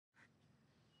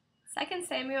2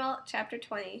 Samuel chapter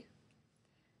 20.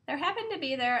 There happened to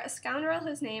be there a scoundrel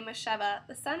whose name was Sheva,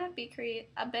 the son of Bichri,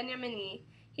 a Benjamini.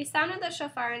 He sounded the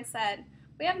shofar and said,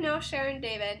 "We have no share in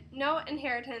David, no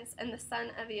inheritance in the son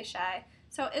of Yishai.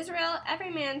 So Israel, every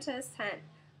man to his tent."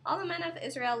 All the men of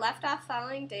Israel left off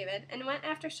following David and went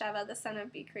after Sheva, the son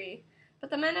of Bichri. But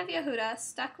the men of Yehudah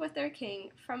stuck with their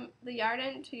king from the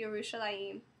Yarden to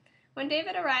Jerusalem. When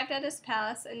David arrived at his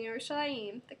palace in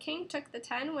Jerusalem, the king took the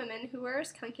 10 women who were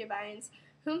his concubines,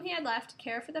 whom he had left to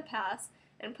care for the palace,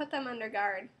 and put them under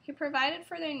guard. He provided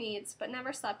for their needs, but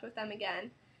never slept with them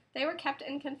again. They were kept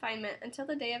in confinement until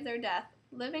the day of their death,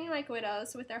 living like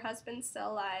widows with their husbands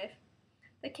still alive.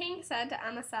 The king said to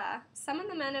Amasa, "Summon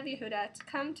the men of Yehudah to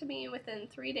come to me within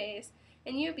 3 days,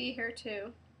 and you be here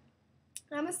too."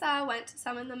 Amasa went to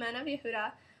summon the men of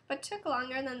Yehudah, but took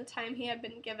longer than the time he had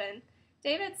been given.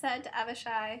 David said to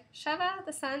Abishai, "Sheva,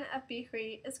 the son of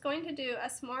Bichri, is going to do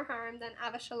us more harm than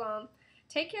Abishalom.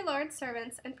 Take your lord's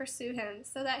servants and pursue him,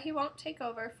 so that he won't take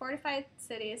over fortified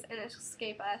cities and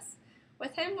escape us."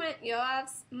 With him went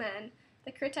Joab's men,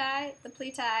 the Kritai, the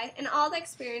Pletai, and all the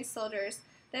experienced soldiers.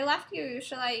 They left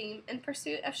Jerusalem in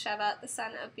pursuit of Sheva, the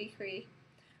son of Bichri.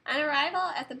 On arrival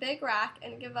at the big rock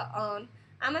in Gibeon,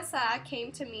 Amasa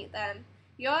came to meet them.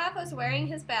 Joab was wearing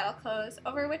his battle clothes,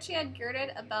 over which he had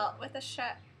girded a belt with a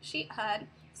sheath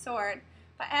sword,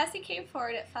 but as he came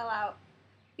forward it fell out.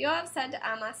 Joab said to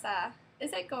Amasa,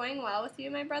 "Is it going well with you,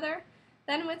 my brother?"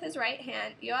 Then with his right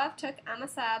hand Joab took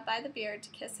Amasa by the beard to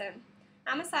kiss him.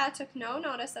 Amasa took no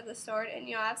notice of the sword in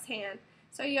Joab's hand,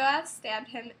 so Joab stabbed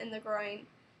him in the groin.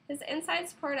 His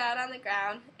insides poured out on the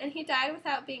ground, and he died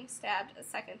without being stabbed a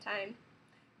second time.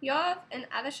 Joab and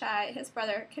Abishai, his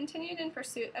brother, continued in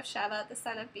pursuit of Sheva, the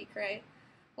son of Bichri.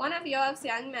 One of Joab's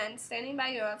young men standing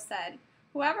by Joab said,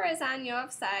 "Whoever is on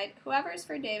Joab's side, whoever is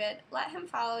for David, let him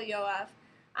follow Joab."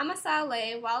 Amasa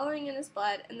lay wallowing in his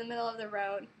blood in the middle of the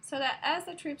road, so that as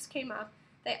the troops came up,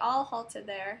 they all halted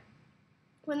there.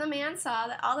 When the man saw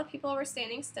that all the people were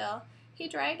standing still, he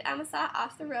dragged Amasa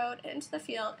off the road into the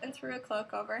field and threw a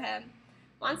cloak over him.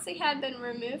 Once he had been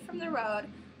removed from the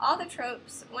road, all the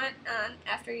troops went on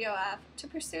after Joab to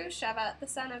pursue Sheva, the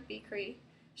son of Bichri.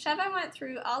 Sheva went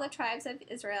through all the tribes of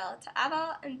Israel to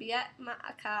Abel and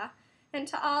Bet-Maacah and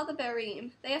to all the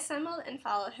Berim. They assembled and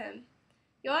followed him.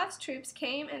 Joab's troops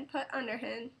came and put under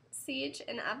him siege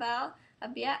in Abel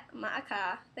of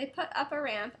Bet-Maacah. They put up a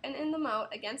ramp and in the moat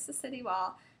against the city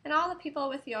wall, and all the people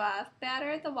with Joab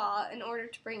battered the wall in order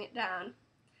to bring it down.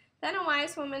 Then a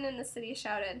wise woman in the city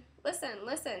shouted, "Listen,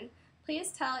 listen,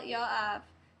 please tell Joab,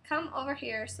 'Come over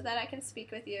here so that I can speak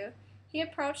with you.'" He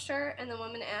approached her, and the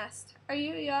woman asked, "Are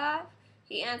you Joab?"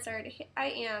 He answered,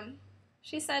 "I am."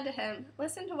 She said to him,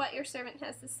 "Listen to what your servant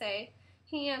has to say."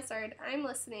 He answered, "I am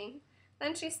listening."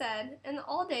 Then she said, "In the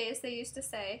old days they used to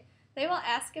say, 'They will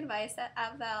ask advice at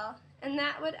Abel,' and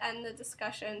that would end the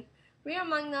discussion. We are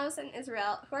among those in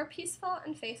Israel who are peaceful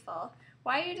and faithful.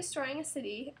 Why are you destroying a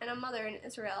city and a mother in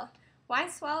Israel? Why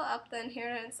swallow up the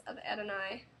inheritance of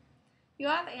Adonai?"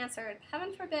 Joab answered,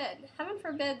 Heaven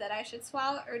forbid that I should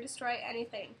swallow or destroy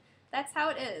anything. That's how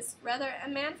it is. Rather, a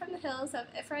man from the hills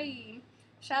of Ephraim,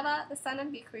 Sheva, the son of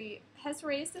Bichri, has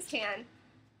raised his hand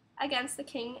against the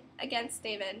king, against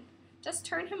David. Just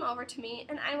turn him over to me,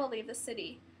 and I will leave the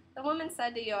city." The woman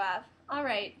said to Joab, "All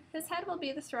right, his head will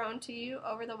be the throne to you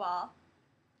over the wall."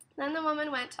 Then the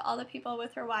woman went to all the people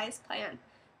with her wise plan.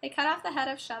 They cut off the head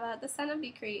of Sheva, the son of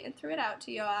Bichri, and threw it out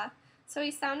to Joab. So he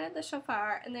sounded the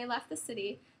shofar, and they left the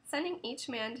city, sending each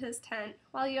man to his tent,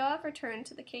 while Joab returned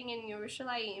to the king in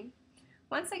Jerusalem.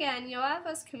 Once again Joab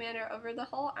was commander over the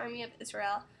whole army of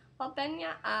Israel, while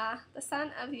Benaiah, the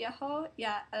son of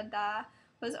Jehoiada,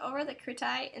 was over the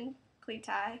Kritai and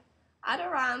Pletai.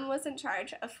 Adoram was in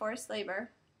charge of forced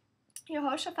labor.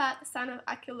 Jehoshaphat, the son of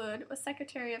Achilud, was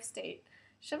secretary of state.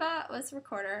 Sheva was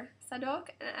recorder.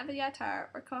 Zadok and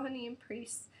Abiathar were Kohanim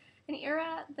priests, and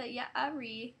Ira the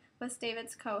Ya'ari was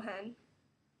David's Kohen.